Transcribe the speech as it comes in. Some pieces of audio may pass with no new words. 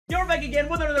You're back again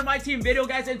with another My Team video,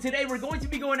 guys, and today we're going to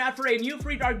be going after a new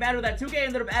free dark matter that 2K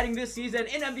ended up adding this season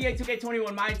in NBA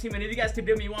 2K21 Myteam. And if you guys could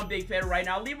do me one big favor right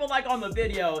now, leave a like on the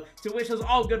video to wish us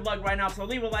all good luck right now. So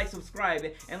leave a like, subscribe,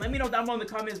 and let me know down below in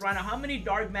the comments right now how many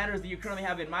dark matters do you currently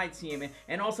have in my team,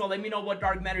 and also let me know what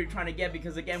dark matter you're trying to get,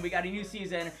 because again, we got a new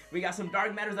season, we got some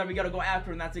dark matters that we gotta go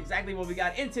after, and that's exactly what we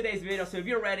got in today's video. So if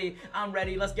you're ready, I'm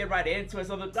ready. Let's get right into it.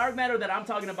 So the dark matter that I'm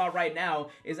talking about right now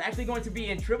is actually going to be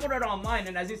in triplethreat online,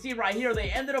 and as you see right here,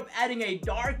 they ended up adding a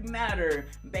dark matter,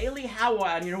 Bailey Howell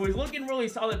out here, who is looking really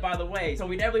solid, by the way. So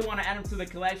we definitely want to add him to the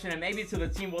collection and maybe to the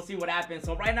team. We'll see what happens.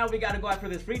 So right now we got to go after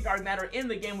this free dark matter in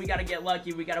the game. We got to get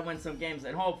lucky. We got to win some games,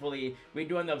 and hopefully we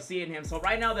do end up seeing him. So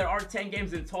right now there are 10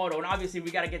 games in total, and obviously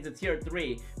we got to get to tier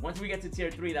 3. Once we get to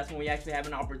tier 3, that's when we actually have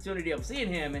an opportunity of seeing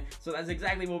him. So that's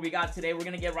exactly what we got today. We're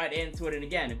gonna get right into it, and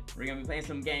again, we're gonna be playing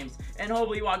some games and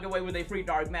hopefully walk away with a free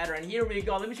dark matter. And here we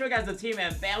go. Let me show you guys the team,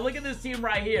 and bam, look at this team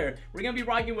right here. We're gonna be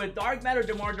rocking with dark matter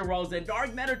DeMar DeRozan,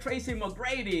 dark matter Tracy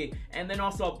McGrady, and then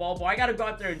also a Bobo. I gotta go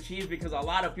out there and cheese because a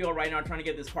lot of people right now are trying to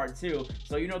get this part too.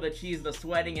 So you know the cheese, the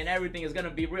sweating, and everything is gonna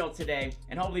be real today,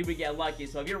 and hopefully we get lucky.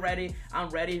 So if you're ready, I'm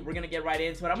ready. We're gonna get right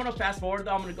into it. I'm gonna fast forward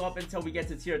though. I'm gonna go up until we get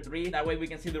to tier 3. That way we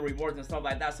can see the rewards and stuff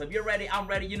like that. So if you're ready, I'm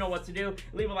ready. You know what to do.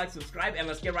 Leave a like, subscribe, and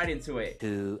let's get right into it.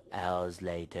 2 hours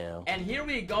later. And here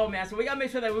we go, man. So we gotta make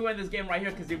sure that we win this game right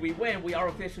here, because if we win, we are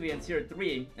officially in tier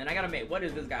 3. And I gotta make, what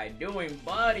is this guy doing,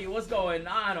 buddy? What's going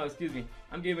on? Oh, excuse me.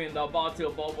 I'm giving the ball to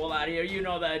a Bobo out here. You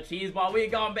know the cheese ball. We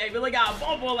gone, baby. Look out,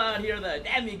 Bobo out here, the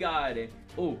demigod.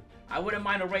 Ooh. I wouldn't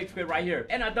mind a rage quit right here.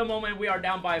 And at the moment, we are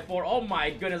down by 4. Oh my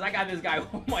goodness, I got this guy.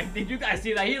 Oh my, did you guys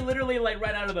see that? He literally like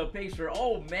right out of the picture.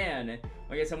 Oh man.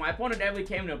 Okay, so my opponent definitely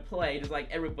came to play, just like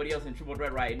everybody else in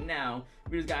triplethreat right now.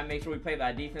 We just gotta make sure we play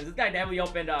that defense. This guy definitely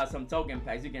opened some token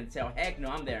packs. You can tell. Heck no,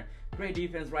 I'm there. Great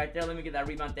defense right there. Let me get that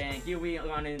rebound. Thank you. We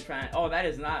on in trying. Oh, that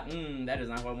is not who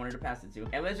I wanted to pass it to.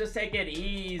 And let's just take it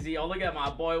easy. Oh, look at my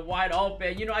boy wide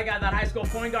open. You know, I got that high school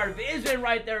point guard vision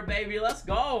right there, baby. Let's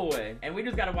go. And we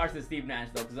just gotta watch this Steve Nash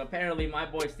though, because apparently my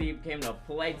boy Steve came to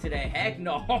play today. Heck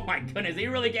no. Oh my goodness, he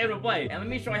really came to play. And let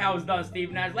me show you how it's done,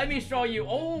 Steve Nash. Let me show you.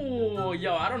 Oh,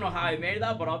 yo, I don't know how I made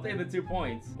that, but I'll take the 2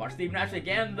 points. Watch Steve Nash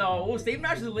again though. Oh, Steve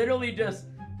Nash is literally just,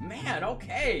 man,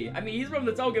 okay. I mean, he's from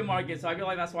the token market, so I feel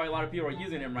like that's why a lot of people are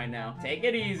using him right now. Take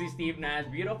it easy, Steve Nash.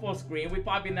 Beautiful screen. We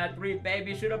popping that 3,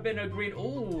 baby. Should have been a green.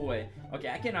 Ooh. Okay,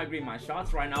 I cannot green my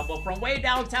shots right now, but from way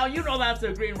downtown, you know that's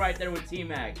a green right there with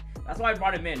T-Mac. That's why I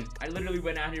brought him in. I literally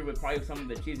went out here with probably some of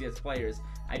the cheesiest players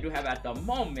I do have at the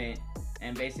moment,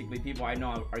 and basically people I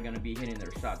know are going to be hitting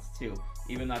their shots too.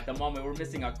 Even though at the moment we're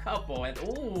missing a couple, and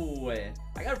ooh,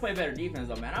 I gotta play better defense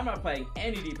though, man. I'm not playing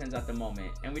any defense at the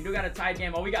moment. And we do got a tie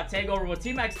game. Oh, we got takeover with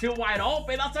T-Max 2 wide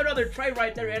open. That's another trade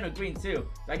right there, and a green too.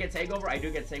 Do I get takeover? I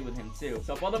do get take with him too.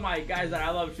 So both of my guys that I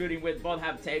love shooting with both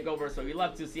have takeover, so we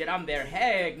love to see it. I'm there.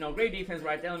 Heck no, great defense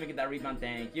right there. Let me get that rebound.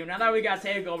 Thank you. Now that we got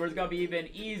takeover, it's gonna be even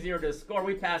easier to score.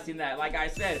 We passing that, like I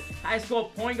said, high school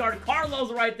point guard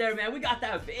Carlos right there, man. We got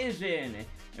that vision.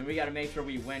 And we gotta make sure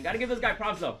we win. Gotta give this guy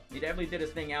props though. He definitely did his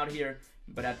thing out here.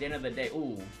 But at the end of the day,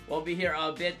 ooh, we'll be here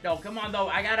a bit though. Come on though,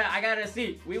 I gotta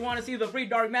see. We want to see the free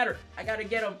dark matter. I gotta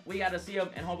get him. We gotta see him,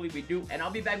 and hopefully we do. And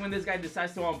I'll be back when this guy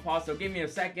decides to unpause. So give me a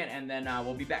second, and then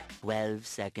we'll be back. 12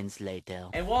 seconds later.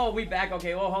 And whoa, we back.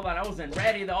 Okay, well, hold on. I wasn't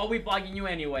ready though. Oh, we blocking you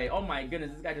anyway. Oh my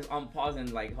goodness, this guy just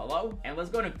unpausing like hello. And let's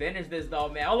go and finish this though,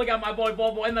 man. Oh, look at my boy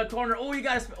Bobo in the corner. Oh, you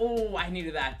gotta. Oh, I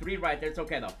needed that 3 right there. It's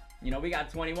okay though. You know, we got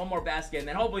 21 more basket, and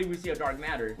then hopefully we see a dark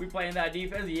matter. We playing that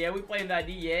defense? Yeah, we playing that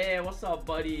D. Yeah, what's up,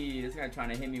 buddy? This guy trying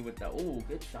to hit me with the, oh,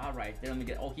 good shot right there. Let me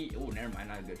get, oh, never mind,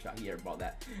 not a good shot. He aired ball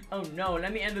that. Oh, no,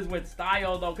 let me end this with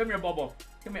style, though. Come here, Bobo.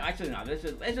 Come here. Actually, no, let's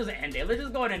just end it. Let's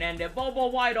just go ahead and end it. Bobo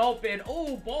wide open.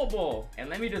 Oh, Bobo. And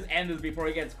let me just end this before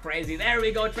it gets crazy. There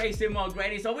we go, Tracy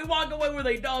McGrady. So we walk away with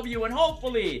a W, and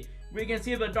hopefully we can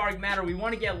see the dark matter. We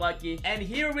want to get lucky. And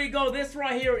here we go. This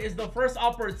right here is the first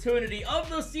opportunity of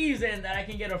the season that I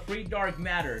can get a free dark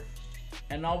matter.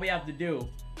 And all we have to do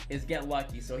is get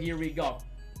lucky. So here we go.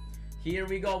 Here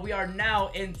we go. We are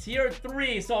now in tier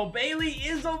 3. So Bailey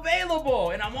is available.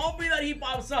 And I'm hoping that he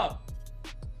pops up.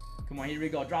 Come on, here we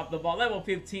go. Drop the ball. Level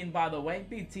 15, by the way.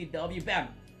 BTW. Bam.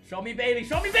 Show me Bailey.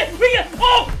 Show me Bailey. We get,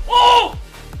 oh! Oh!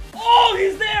 Oh,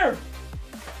 he's there!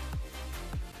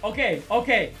 Okay,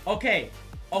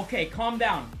 calm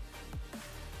down.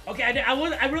 Okay,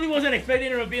 I really wasn't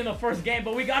expecting him to be in the first game,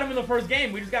 but we got him in the first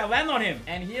game. We just gotta land on him.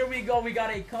 And here we go. We got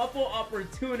a couple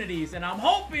opportunities, and I'm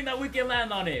hoping that we can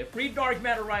land on it. Free dark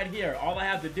matter right here. All I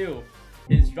have to do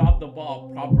is drop the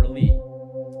ball properly.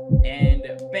 And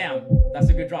bam, that's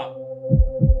a good drop.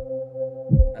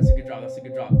 That's a good drop. That's a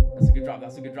good drop. That's a good drop.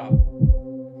 That's a good drop.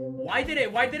 Why did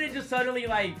it just suddenly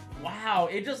like, wow,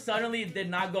 it just suddenly did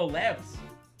not go left.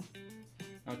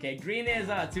 Okay, green is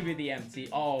to be the empty.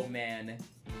 Oh man.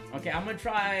 Okay, I'm gonna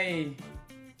try.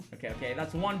 Okay,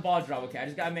 that's one ball drop. Okay, I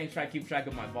just gotta make sure I keep track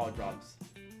of my ball drops.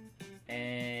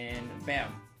 And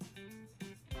bam.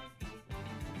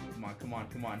 Come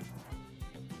on.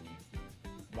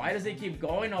 Why does it keep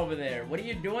going over there? What are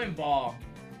you doing, ball?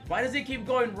 Why does it keep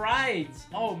going right?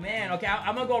 Oh man. Okay,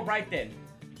 I'm gonna go right then.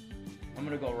 I'm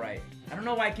gonna go right. I don't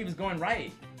know why it keeps going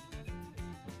right.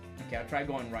 Okay, I'll try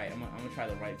going right. I'm gonna try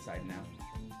the right side now.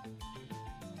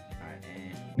 Alright,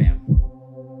 and bam.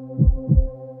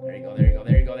 There you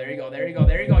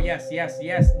go.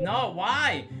 Yes. No,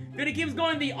 why? Dude, it keeps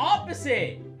going the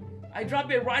opposite. I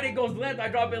drop it right, it goes left. I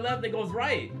drop it left, it goes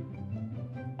right.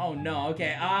 Oh no,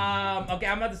 okay. Okay,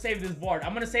 I'm about to save this board.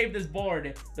 I'm gonna save this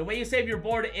board. The way you save your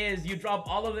board is you drop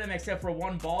all of them except for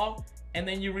one ball, and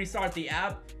then you restart the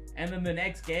app. And then the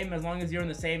next game, as long as you're in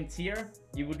the same tier,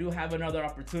 you do have another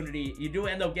opportunity. You do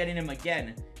end up getting him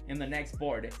again in the next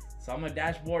board. So I'm gonna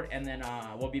dashboard, and then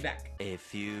we'll be back. A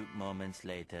few moments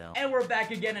later. And we're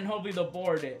back again, and hopefully the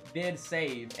board did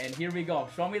save. And here we go.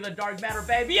 Show me the dark matter,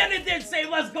 baby. And it did save.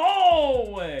 Let's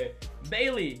go!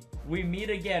 Bailey, we meet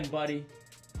again, buddy.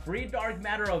 Free dark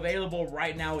matter available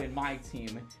right now in my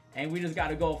team. And we just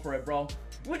gotta go for it, bro.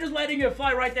 We're just letting it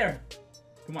fly right there.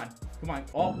 Come on.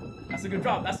 Oh, that's a good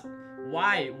drop. That's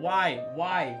why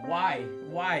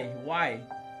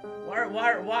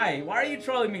are you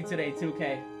trolling me today,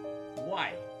 2K?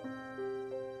 Why?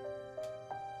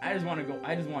 I just want to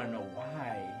know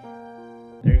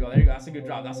why. There you go. That's a good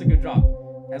drop.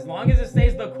 As long as it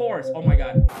stays the course. Oh my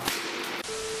god.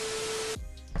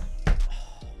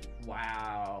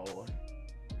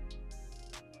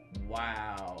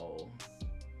 Wow.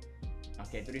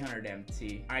 Okay, 300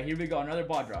 MT. All right, here we go. Another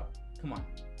ball drop. Come on.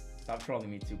 Stop trolling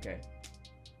me, 2K.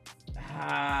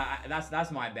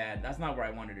 That's my bad. That's not where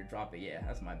I wanted to drop it. Yeah,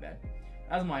 that's my bad.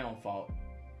 That's my own fault.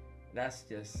 That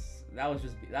was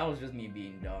just me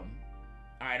being dumb.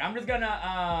 All right, I'm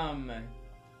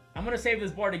gonna save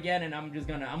this board again, and I'm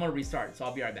gonna restart. So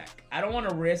I'll be right back. I don't want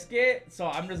to risk it, so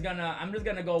I'm just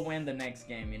gonna go win the next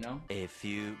game, you know. A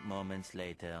few moments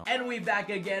later. And we back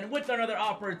again with another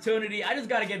opportunity. I just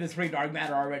gotta get this free dark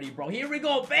matter already, bro. Here we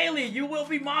go, Bailey. You will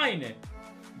be mine.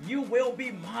 You will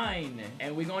be mine.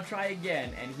 And we're gonna try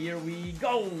again. And here we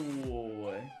go.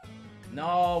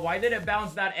 No, why did it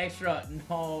bounce that extra?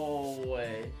 No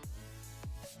way.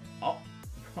 Oh,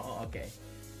 okay.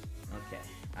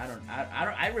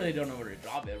 I really don't know where to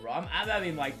drop it, bro. I'm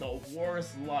having like the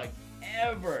worst luck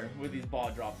ever with these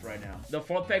ball drops right now. The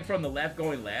fourth peg from the left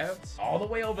going left, all the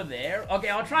way over there. Okay,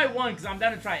 I'll try one because I'm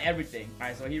down to try everything. All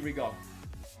right, so here we go.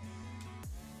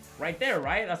 Right there,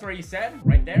 right? That's where you said?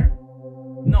 Right there?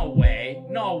 No way.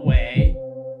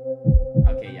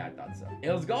 Okay, yeah, I thought so.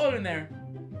 It was going in there.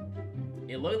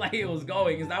 It looked like it was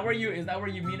going. Is that where you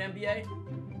mean, NBA?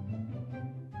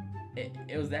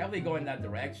 It was definitely going that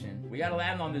direction. We gotta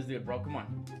land on this dude, bro. Come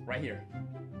on. Right here.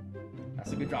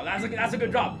 That's a good drop. That's a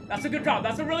good drop.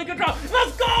 That's a really good drop.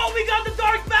 Let's go! We got the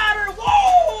dark matter!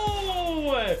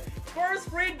 Whoa! First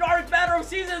free dark matter of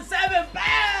season 7.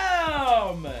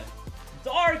 Bam!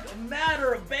 Dark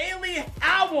matter. Bailey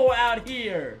Howell out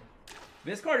here.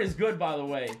 This card is good, by the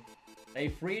way. A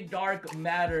free dark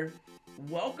matter.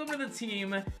 Welcome to the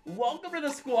team. Welcome to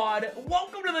the squad.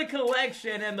 Welcome to the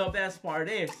collection. And the best part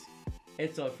is,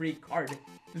 it's a free card.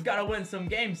 Just gotta win some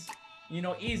games. You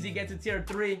know, easy. Get to tier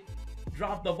 3.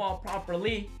 Drop the ball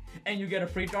properly. And you get a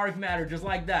free dark matter just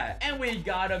like that. And we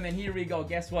got him. And here we go.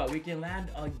 Guess what? We can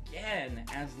land again.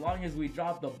 As long as we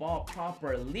drop the ball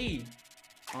properly.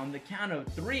 On the count of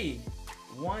 3.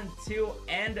 1, 2,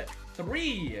 and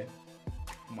 3.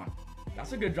 Come on.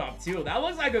 That's a good drop too. That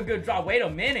looks like a good drop. Wait a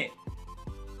minute.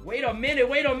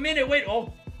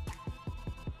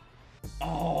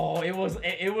 Oh, it was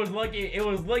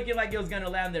looking like it was gonna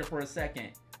land there for a second.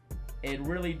 It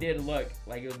really did look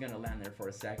like it was gonna land there for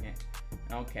a second.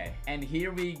 Okay, and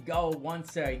here we go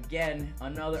once again.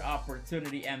 Another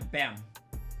opportunity, and bam.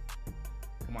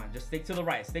 Come on, just stick to the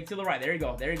right. There you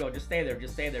go. Just stay there. We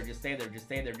got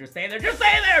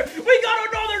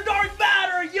another dark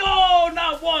matter. Yo,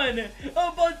 not one,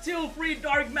 but 2 free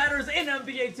dark matters in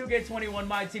NBA 2K21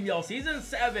 Myteam. Yo, season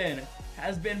 7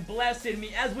 has been blessing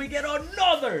me as we get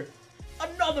another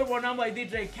one. I'm like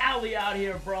DJ Khaled out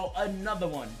here, bro. Another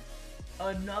one.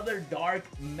 Another dark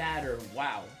matter.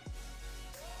 Wow.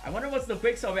 I wonder what's the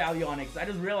quicksell value on it, because I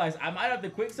just realized I might have to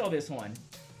quicksell this one.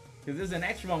 Because this is an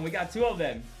extra one. We got 2 of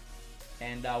them.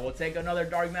 And we'll take another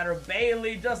dark matter.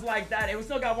 Bailey, just like that. And we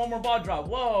still got one more ball drop.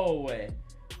 Whoa.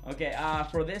 Okay,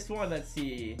 for this one, let's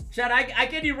see. Chat, I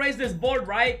can erase this board,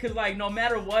 right? Because, like, no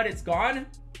matter what, it's gone.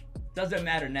 Doesn't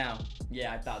matter now.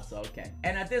 Yeah, I thought so. Okay.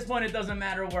 And at this point, it doesn't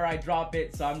matter where I drop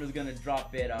it. So I'm just going to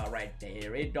drop it right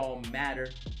there. It don't matter.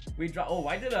 We drop... Oh,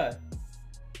 why did a...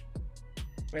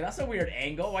 Wait, that's a weird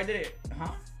angle. Why did it...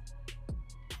 Huh?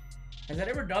 Has that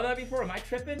ever done that before? Am I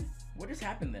tripping? What just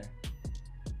happened there?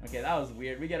 Okay, that was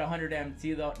weird. We get 100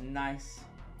 MT, though. Nice.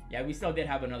 Yeah, we still did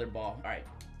have another ball. All right.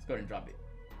 Let's go ahead and drop it.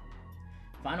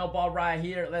 Final ball right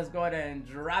here. Let's go ahead and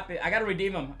drop it. I gotta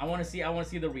redeem him. I want to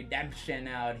see the redemption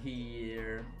out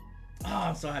here. Oh,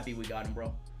 I'm so happy we got him,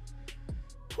 bro.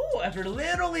 Whew, after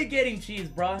literally getting cheese,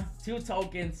 bro. 2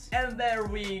 tokens. And there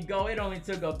we go. It only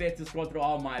took a bit to scroll through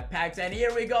all my packs. And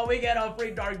here we go. We get a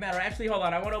free dark matter. Actually, hold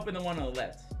on. I want to open the one on the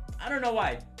left. I don't know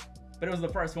why, but it was the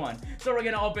first one. So we're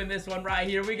gonna open this one right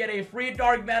here. We get a free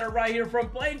dark matter right here from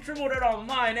playing triplethreat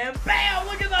online. And bam!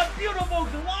 Look at that beautiful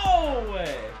glow!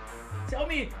 Tell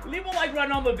me, leave a like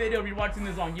right on the video if you're watching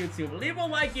this on YouTube. Leave a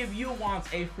like if you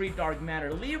want a free dark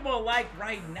matter. Leave a like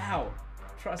right now.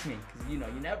 Trust me, because you know,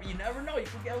 you never know, you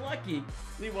can get lucky.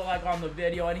 Leave a like on the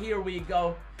video, and here we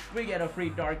go. We get a free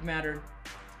dark matter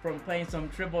from playing some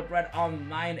triplethreat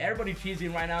online. Everybody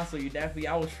cheesing right now, so you definitely,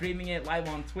 I was streaming it live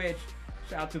on Twitch.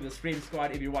 Shout out to the stream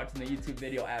squad if you're watching the YouTube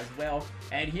video as well.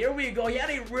 And here we go. He had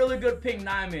a really good pink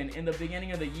diamond in the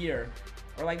beginning of the year,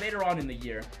 or like later on in the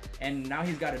year, and now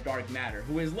he's got a dark matter,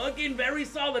 who is looking very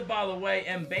solid, by the way.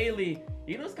 And Bailey,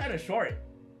 he looks kind of short.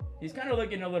 He's kind of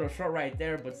looking a little short right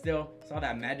there, but still saw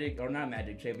that magic, or not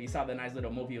magic trick, but he saw the nice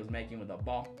little move he was making with the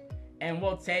ball. And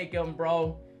we'll take him,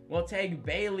 bro. We'll take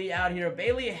Bailey out here.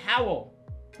 Bailey Howell.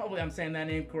 Hopefully I'm saying that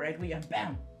name correctly. And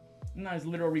bam, nice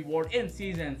little reward in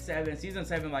season 7. Season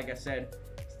 7, like I said,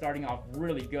 starting off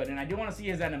really good. And I do want to see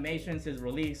his animations, his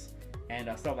release,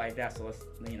 and stuff like that. So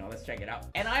let's check it out.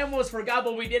 And I almost forgot,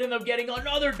 but we did end up getting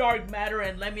another dark matter.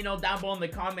 And let me know down below in the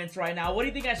comments right now, what do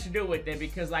you think I should do with it?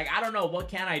 Because, like, I don't know, what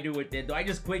can I do with it? Do I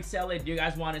just quick sell it? Do you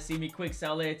guys want to see me quick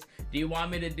sell it? Do you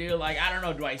want me to do, like, I don't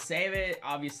know, do I save it?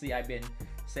 Obviously I've been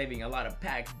saving a lot of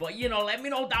packs, but you know, let me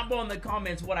know down below in the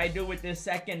comments what I do with this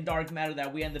second dark matter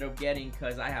that we ended up getting,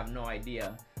 because I have no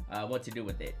idea what to do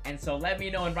with it. And so let me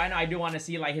know. And right now I do want to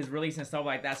see like his release and stuff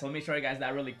like that, so let me show you guys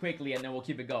that really quickly, and then we'll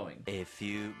keep it going. A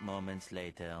few moments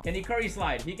later. Can he curry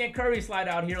slide? He can curry slide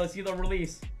out here. Let's see the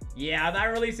release. Yeah, that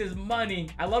release is money.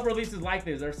 I love releases like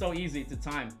this. They're so easy to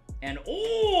time. And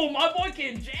oh, my boy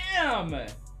can jam.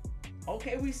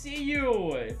 Okay, we see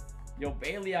you. Yo,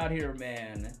 Bailey out here,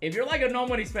 man. If you're like a no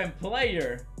money spent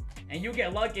player and you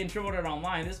get lucky in triplethreat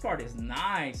online, this card is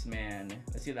nice, man.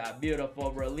 Let's see that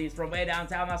beautiful release from way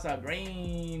downtown. That's a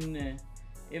green.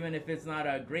 Even if it's not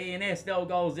a green, it still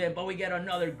goes in, but we get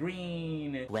another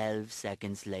green. 12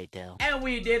 seconds later. And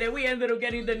we did it. We ended up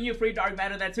getting the new free dark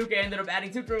matter that 2K ended up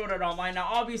adding to triplethreat online. Now,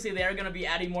 obviously, they're going to be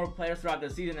adding more players throughout the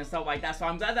season and stuff like that, so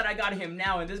I'm glad that I got him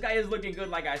now. And this guy is looking good,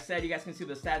 like I said. You guys can see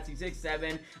the stats. He's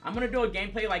 6'7". I'm going to do a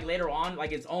gameplay like later on,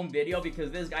 like its own video,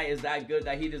 because this guy is that good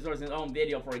that he deserves his own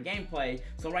video for a gameplay.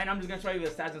 So right now, I'm just going to show you the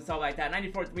stats and stuff like that.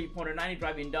 94 3-pointer, 90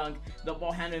 driving dunk. The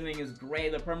ball handling is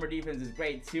great. The perimeter defense is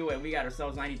great too. And we got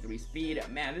ourselves 93 speed.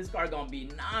 Man, this card gonna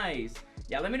be nice.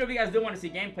 Yeah, let me know if you guys do want to see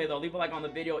gameplay though. Leave a like on the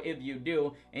video if you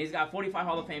do. And he's got 45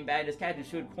 Hall of Fame badges, catch and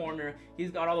shoot corner. He's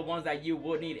got all the ones that you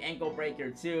would need. Ankle breaker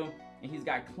too. And he's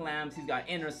got clamps. He's got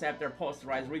interceptor,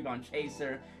 posterized, rebound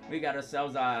chaser. We got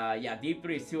ourselves deep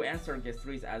threes too, and circus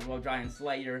threes as well. Giant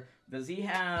Slayer. Does he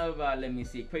have let me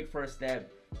see, quick first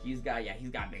step? He's got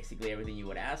basically everything you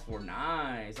would ask for.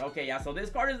 Nice. Okay, yeah, so this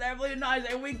card is definitely nice,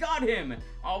 and we got him.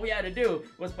 All we had to do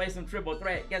was play some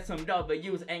triplethreat, get some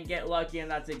W's, and get lucky, and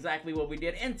that's exactly what we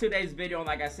did in today's video. And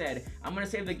like I said, I'm gonna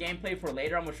save the gameplay for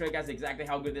later. I'm gonna show you guys exactly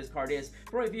how good this card is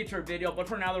for a future video, but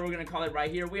for now, we're gonna call it right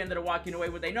here. We ended up walking away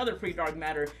with another free dark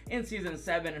matter in season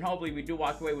 7, and hopefully we do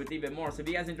walk away with even more. So if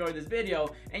you guys enjoyed this video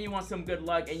and you want some good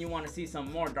luck and you want to see some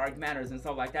more dark matters and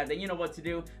stuff like that, then you know what to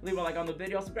do. Leave a like on the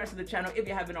video, subscribe to the channel if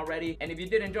you haven't already, and if you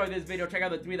did enjoy this video, check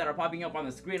out the 3 that are popping up on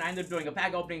the screen. I ended up doing a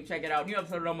pack opening, check it out. New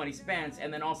episode of No Money Spent,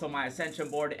 and then also my Ascension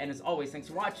board. And as always, thanks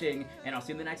for watching, and I'll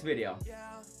see you in the next video. Yeah,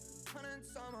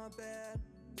 hundreds on my bed,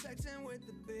 texting with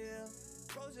the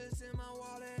bill, roses in my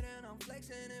wallet, and I'm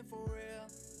flexing it for real.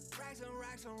 Racks and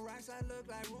racks and racks, I look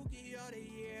like rookie of the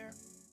year.